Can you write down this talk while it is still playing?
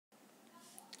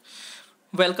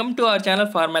Welcome to our channel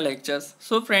pharma lectures.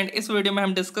 So friend, इस video में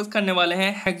हम डिस्कस करने वाले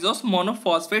हैं हेक्सोस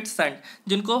मोनोफॉस्फेट संट,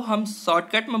 जिनको हम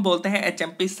शॉर्टकट में बोलते हैं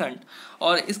एचएमपी संट,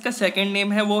 और इसका सेकंड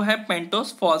नेम है वो है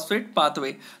पेंटोस फॉस्फेट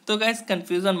पाथवे। तो गाइस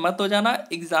कंफ्यूजन मत हो जाना,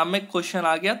 एग्जाम में क्वेश्चन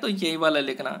आ गया तो यही वाला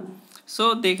लिखना।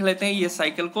 सो देख लेते हैं ये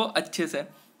साइकिल को अच्छे से।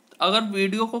 अगर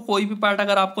वीडियो को कोई भी पार्ट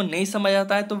अगर आपको नहीं समझ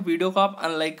आता है तो वीडियो को आप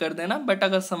अनलाइक कर देना, बट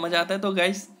अगर समझ आता है तो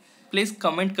गाइस प्लीज़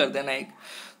कमेंट कर देना एक।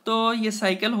 तो ये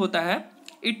साइकिल होता है,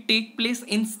 it take place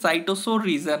in cytosol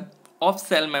reason of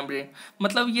cell membrane.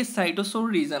 मतलब ये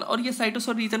साइटोसोल रीजन, और ये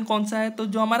साइटोसोल रीजन कौन सा है, तो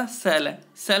जो हमारा सेल है,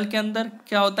 सेल के अंदर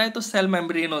क्या होता है, तो सेल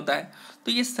मेम्ब्रेन होता है।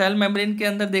 तो ये सेल मेम्ब्रेन के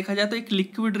अंदर देखा जाए तो एक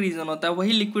लिक्विड रीजन होता है,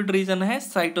 वही लिक्विड रीजन है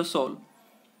साइटोसोल।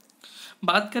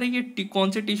 बात करें ये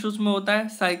कौन से टिश्यूज में होता है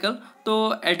साइकिल,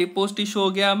 तो एडिपोज टिश्यू हो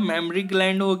गया, मेमरी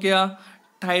ग्लैंड हो गया,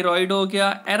 थायराइड हो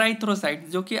गया, एराइथ्रोसाइट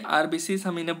जो कि आरबीसीज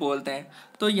हम इन्हें बोलते हैं।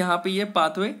 तो यहाँ पे ये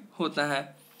पाथवे होता है।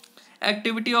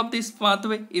 Activity of this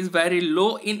pathway is very low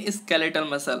in skeletal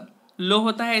muscle. लो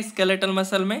होता है स्केलेटल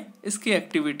मसल में इसकी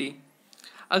एक्टिविटी।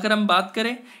 अगर हम बात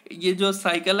करें, ये जो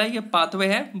साइकिल है, ये पाथवे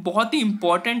है, बहुत ही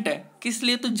इंपॉर्टेंट है। किस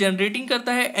लिए, तो जनरेटिंग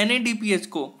करता है एनएडीपीएच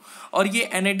को, और ये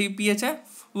एनएडीपीएच है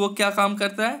वो क्या काम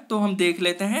करता है तो हम देख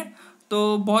लेते हैं।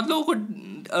 तो बहुत लोगों को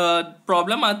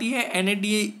प्रॉब्लम आती है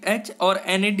एनएडीएच और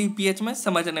एनएडीपीएच में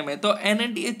समझने में। तो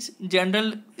एनएडीएच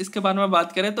जनरल इसके बारे में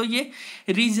बात करें तो ये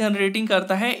रीजनरेटिंग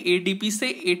करता है एडीपी से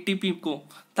एटीपी को,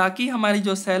 ताकि हमारी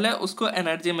जो सेल है उसको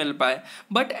एनर्जी मिल पाए।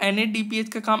 बट एनएडीपीएच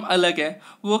का काम अलग है,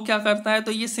 वो क्या करता है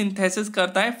तो ये सिंथेसिस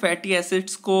करता है फैटी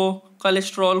एसिड्स को,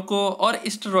 कोलेस्ट्रॉल को और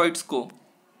स्टेरॉइड्स को।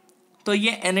 तो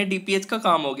ये एनएडीपीएच का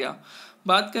काम हो गया।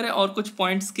 बात करें और कुछ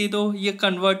पॉइंट्स की, तो ये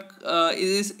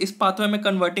इस पाथवे में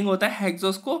कन्वर्टिंग होता है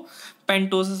हेक्सोस को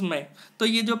पेंटोसिस में। तो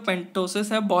ये जो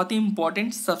पेंटोसिस है बहुत ही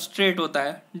इंपॉर्टेंट सबस्ट्रेट होता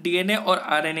है डीएनए और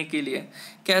आरएनए के लिए।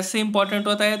 कैसे इंपॉर्टेंट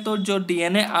होता है, तो जो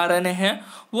डीएनए आरएनए है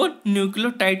वो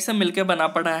न्यूक्लियोटाइड से मिलकर बना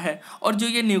पड़ा है, और जो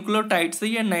ये न्यूक्लियोटाइड्स है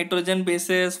ये नाइट्रोजन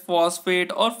बेसिस,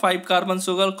 फॉस्फेट और 5 carbon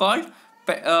sugar called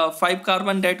 5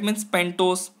 carbon, that means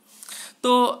pentose.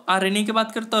 तो आरएनए की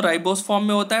बात करें तो राइबोस फॉर्म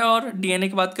में होता है, और डीएनए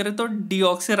की बात करें तो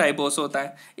डीऑक्सीराइबोस होता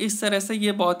है। इस तरह से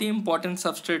ये बहुत ही इंपॉर्टेंट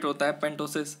सबस्ट्रेट होता है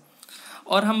पेंटोसिस।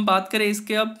 और हम बात करें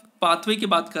इसके, अब पाथवे की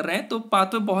बात कर रहे हैं, तो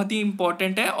पाथवे बहुत ही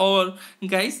इंपॉर्टेंट है। और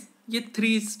गाइस ये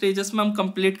 3 स्टेजेस में हम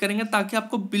कंप्लीट करेंगे ताकि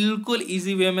आपको बिल्कुल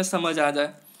ईजी वे में समझ आ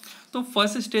जाए। तो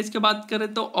फर्स्ट स्टेज की बात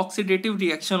करें तो ऑक्सीडेटिव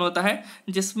रिएक्शन होता है,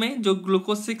 जिसमें जो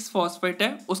ग्लूकोज 6 फॉस्फेट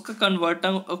है उसका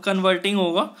कन्वर्टिंग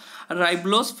होगा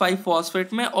राइबोलोज 5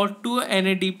 फॉस्फेट में, और 2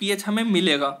 NADPH हमें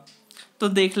मिलेगा। तो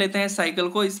देख लेते हैं साइकिल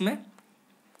को। इसमें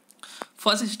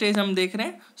फर्स्ट स्टेज हम देख रहे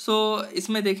हैं। सो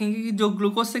इसमें देखेंगे कि जो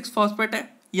ग्लूकोज 6 फॉस्फेट है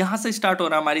यहाँ से स्टार्ट हो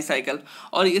रहा है हमारी साइकिल,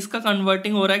 और इसका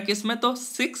कन्वर्टिंग हो रहा है किसमें, तो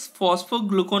 6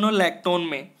 फॉस्फोग्लूकोनोलैक्टोन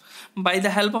में by the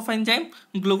help of enzyme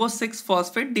glucose 6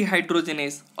 phosphate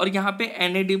dehydrogenase. और यहाँ पे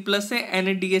NAD+ से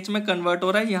NADH में कन्वर्ट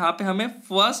हो रहा है। यहाँ पे हमें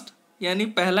फर्स्ट यानी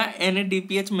पहला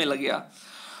NADPH मिल गया।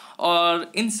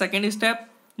 और इन सेकेंड स्टेप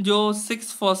जो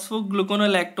 6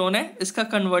 फॉस्फोग्लूकोनोलैक्टोन है इसका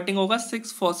कन्वर्टिंग होगा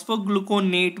 6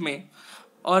 फॉस्फोग्लूकोनेट में,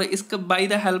 और इसका by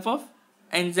the help of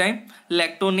enzyme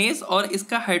लैक्टोनेस, और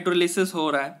इसका हाइड्रोलिसिस हो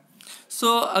रहा है। सो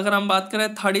अगर हम बात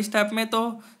करें थर्ड स्टेप में,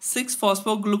 तो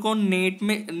 6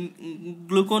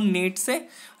 ग्लूकोनेट से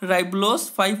राइबोलोज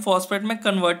 5 फॉस्फेट में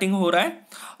कन्वर्टिंग हो रहा है,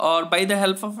 और by the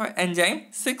help of enzyme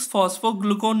 6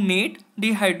 फॉस्फोग्लूकोनेट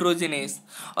dehydrogenase.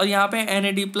 और यहाँ पे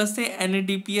NAD+ से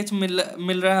NADPH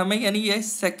मिल रहा है हमें, यानी ये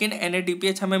सेकेंड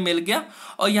NADPH हमें मिल गया।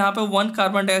 और यहाँ पे 1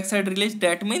 carbon dioxide release,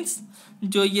 that means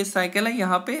जो ये साइकिल है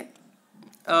यहाँ पे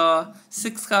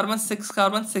 6 कार्बन 6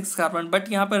 कार्बन 6 कार्बन,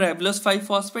 बट यहाँ पे राइबोलोज 5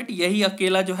 फॉस्फेट यही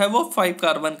अकेला जो है वो 5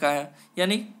 कार्बन का है,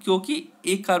 यानी क्योंकि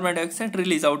 1 कार्बन डाइऑक्साइड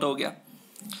रिलीज आउट हो गया।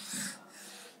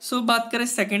 सो बात करें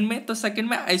सेकंड में, तो सेकंड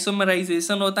में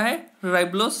आइसोमराइजेशन होता है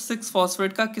राइबोलोज 6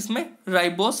 फॉस्फेट का, किसमें,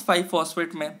 राइबोस 5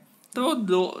 फॉस्फेट में। तो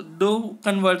दो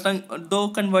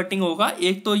कन्वर्टिंग होगा।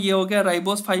 एक तो ये हो गया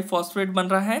राइबोस 5 फॉस्फेट बन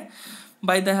रहा है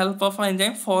by the help of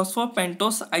enzyme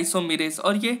फॉस्फोपेंटोस isomerase,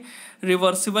 और ये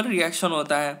रिवर्सिबल रिएक्शन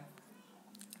होता है।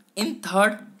 इन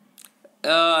थर्ड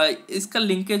इसका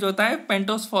लिंकेज होता है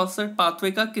पेंटोस फॉस्फेट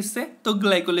पाथवे का, किससे, तो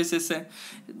ग्लाइकोलिसिस से।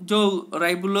 जो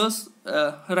राइबोलोज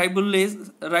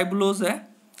है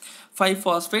 5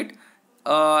 फॉस्फेट,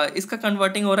 इसका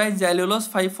कन्वर्टिंग हो रहा है जेलुलोज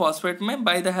 5 फॉस्फेट में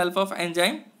by the help of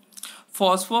enzyme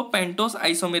फॉस्फोपेंटोस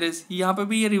isomerase. यहाँ पे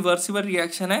भी ये रिवर्सिबल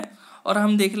रिएक्शन है। और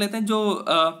हम देख लेते हैं जो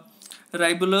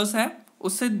राइबोलोज है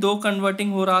उससे 2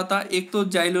 कन्वर्टिंग हो रहा था, एक तो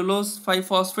जाइलोलोज 5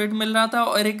 फॉस्फेट मिल रहा था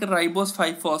और एक राइबोस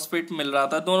 5 फॉस्फेट मिल रहा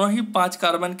था। दोनों ही 5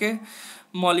 कार्बन के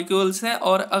मॉलिक्यूल्स हैं,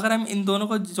 और अगर हम इन दोनों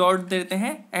को जोड़ देते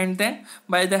हैं and then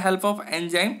by the help of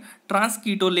enzyme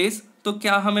ट्रांसकीटोलेज, तो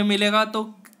क्या हमें मिलेगा, तो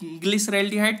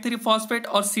ग्लिसरैल्डिहाइड 3 फॉस्फेट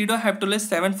और सीडोहेप्टुलेस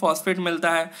 7 फॉस्फेट मिलता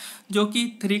है, जो कि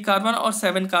 3 कार्बन और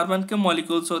 7 कार्बन के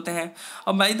मॉलिक्यूल्स होते हैं।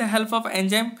 और by the help of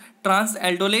enzyme trans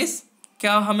aldolase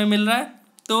क्या हमें मिल रहा है,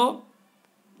 तो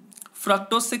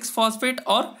फ्रक्टोज 6 फॉस्फेट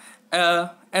और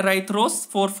एराइथ्रोस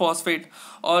 4 फॉस्फेट,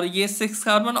 और ये 6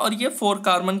 कार्बन और ये 4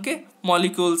 कार्बन के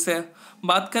मॉलिक्यूल्स है।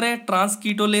 बात करें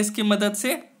ट्रांसकीटोलेस की मदद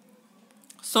से,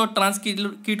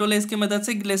 ट्रांसकीटोलेस की मदद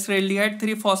से ग्लिसरैल्डिहाइड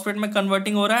 3 फॉस्फेट में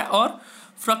कन्वर्टिंग हो रहा है और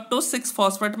फ्रक्टोज 6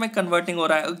 फॉस्फेट में कन्वर्टिंग हो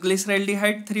रहा है।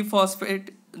 ग्लिसरैल्डिहाइड 3 फॉस्फेट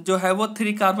जो है वो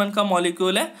 3 कार्बन का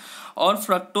मॉलिक्यूल है और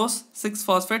फ्रक्टोज 6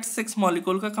 फॉस्फेट 6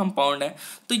 मॉलिक्यूल का कंपाउंड है।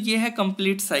 तो ये है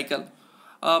कंप्लीट साइकिल।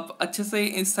 आप अच्छे से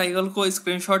इस साइकिल को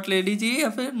स्क्रीनशॉट ले लीजिए या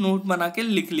फिर नोट बना के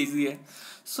लिख लीजिए।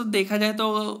 सो देखा जाए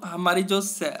तो हमारी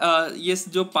ये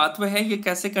जो पाथवे है ये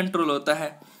कैसे कंट्रोल होता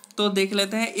है, तो देख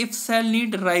लेते हैं। If cell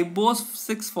need ribose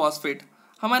 6 phosphate,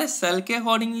 हमारे सेल के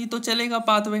अकॉर्डिंग ही तो चलेगा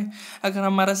पाथवे। अगर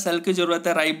हमारा सेल की जरूरत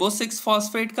है राइबोस 6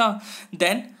 फॉस्फेट का,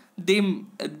 then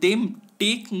they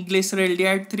take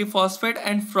ग्लिसरैल्डिहाइड 3 phosphate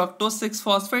and fructose 6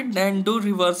 phosphate, then do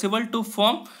reversible to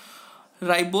form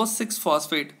ribose 6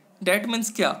 phosphate. That means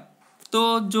क्या,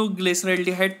 तो जो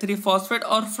ग्लिसरैल्डिहाइड 3 फॉस्फेट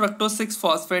और फ्रक्टोज 6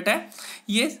 फॉस्फेट है,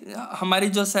 ये हमारी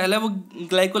जो सेल है वो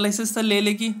ग्लाइकोलाइसिस से ले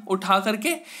लेगी, उठा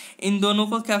करके इन दोनों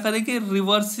को क्या करेगी,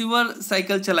 रिवर्सिबल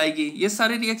साइकिल चलाएगी। ये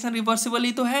सारे रिएक्शन रिवर्सिबल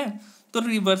ही तो है, तो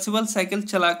रिवर्सिबल साइकिल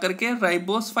चला करके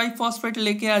राइबोस 5 फॉस्फेट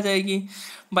लेके आ जाएगी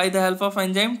by the help of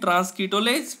enzyme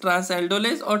ट्रांसकीटोलेज,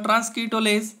 ट्रांसएल्डोलेज और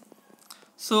ट्रांसकीटोलेज।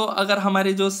 सो अगर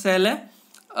हमारी जो सेल है,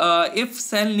 if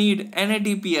cell need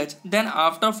NADPH, then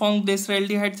after form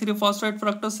glyceraldehyde 3 phosphate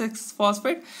fructose 6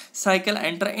 phosphate cycle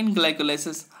enter in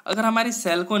glycolysis। अगर हमारी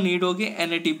सेल को नीड होगी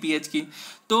NADPH की,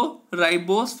 तो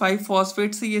राइबोस 5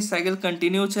 फॉस्फेट से ये साइकिल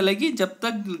कंटिन्यू चलेगी जब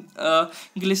तक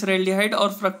ग्लिसरैल्डिहाइड और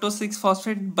फ्रक्टोज 6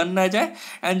 फॉस्फेट बन ना जाए।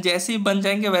 एंड जैसे ही बन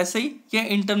जाएंगे वैसे ही ये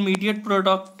इंटरमीडिएट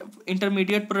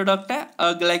प्रोडक्ट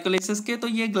है ग्लाइकोलाइसिस के, तो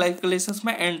ये ग्लाइकोलाइसिस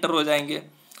में एंटर हो जाएंगे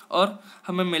और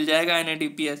हमें मिल जाएगा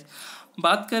NADPH।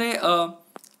 बात करें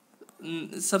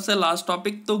सबसे लास्ट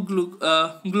टॉपिक, तो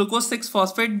ग्लूकोज 6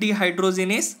 फॉस्फेट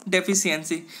डिहाइड्रोजिनेस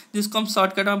डेफिशिएंसी, जिसको हम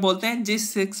शॉर्टकट में बोलते हैं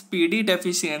G6PD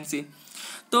डेफिशिएंसी।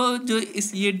 तो जो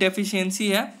ये डेफिशिएंसी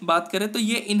है, बात करें तो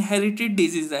ये इनहेरिटेड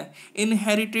डिजीज़ है।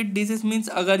 इनहेरिटेड डिजीज़ मीन्स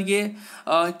अगर ये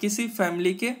किसी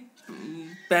फैमिली के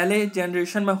पहले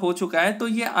जनरेशन में हो चुका है, तो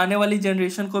ये आने वाली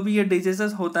जनरेशन को भी ये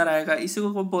डिजीजेस होता रहेगा। इसी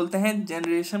को बोलते हैं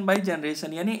जनरेशन बाय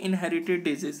जनरेशन, यानी inherited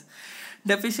disease.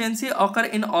 Deficiency occur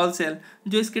in all cell,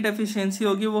 जो इसकी डेफिशिएंसी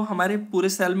होगी वो हमारे पूरे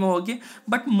सेल में होगी,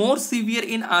 but more severe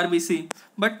in RBC,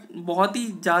 but बहुत ही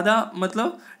ज़्यादा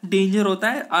मतलब डेंजर होता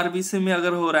है आरबीसी में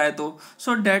अगर हो रहा है तो।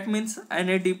 So that means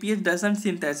NADPH doesn't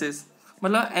synthesis,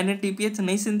 मतलब NADPH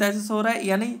नहीं सिंथेसिस हो रहा है,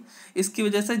 यानी इसकी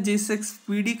वजह से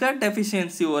G6PD का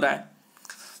डेफिशिएंसी हो रहा है।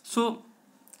 सो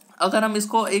अगर हम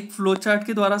इसको एक फ्लो चार्ट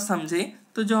के द्वारा समझें,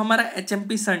 तो जो हमारा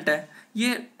HMP शंट है ये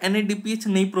NADPH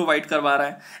नहीं प्रोवाइड करवा रहा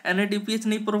है। NADPH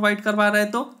नहीं प्रोवाइड करवा रहा है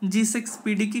तो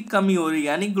G6PD की कमी हो रही है,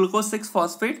 यानी ग्लूकोज 6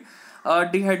 फॉस्फेट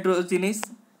डिहाइड्रोजिनेस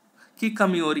की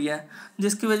कमी हो रही है,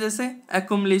 जिसकी वजह से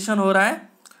एक्युमुलेशन हो रहा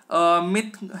है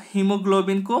मिथ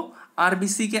हीमोग्लोबिन को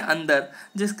आरबीसी के अंदर,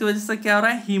 जिसकी वजह से क्या हो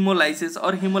रहा है, हीमोलाइसिस।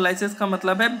 और हीमोलाइसिस का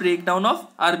मतलब है ब्रेक डाउन ऑफ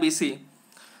आरबीसी।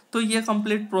 तो ये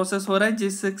कंप्लीट प्रोसेस हो रहा है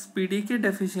G6PD की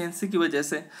डेफिशिएंसी की वजह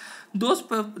से।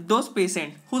 Those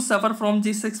patient who suffer from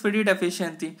G6PD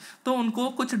deficiency, तो उनको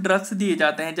कुछ ड्रग्स दिए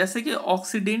जाते हैं, जैसे कि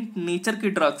ऑक्सीडेंट नेचर की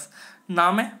ड्रग्स,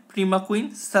 नाम है प्रीमाक्विन,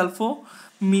 सल्फो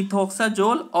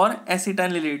मिथोक्साजोल और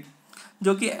एसिटानिलीड,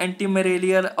 जो कि एंटी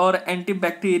मलेरियल और एंटी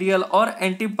बैक्टीरियल और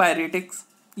एंटीपायरेटिक्स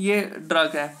ये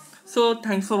ड्रग है। So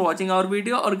thanks for watching our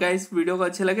video, और गाइस वीडियो को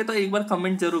अच्छे लगे तो एक बार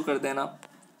कमेंट जरूर कर देना।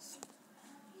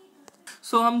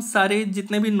 सो हम सारे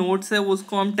जितने भी नोट्स है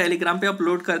उसको हम टेलीग्राम पे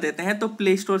अपलोड कर देते हैं, तो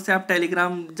प्ले स्टोर से आप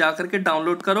टेलीग्राम जा करके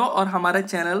डाउनलोड करो और हमारा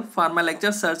चैनल फार्मा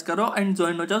लेक्चर सर्च करो एंड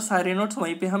ज्वाइन हो जाओ। सारे नोट्स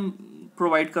वहीं पे हम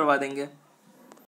प्रोवाइड करवा देंगे।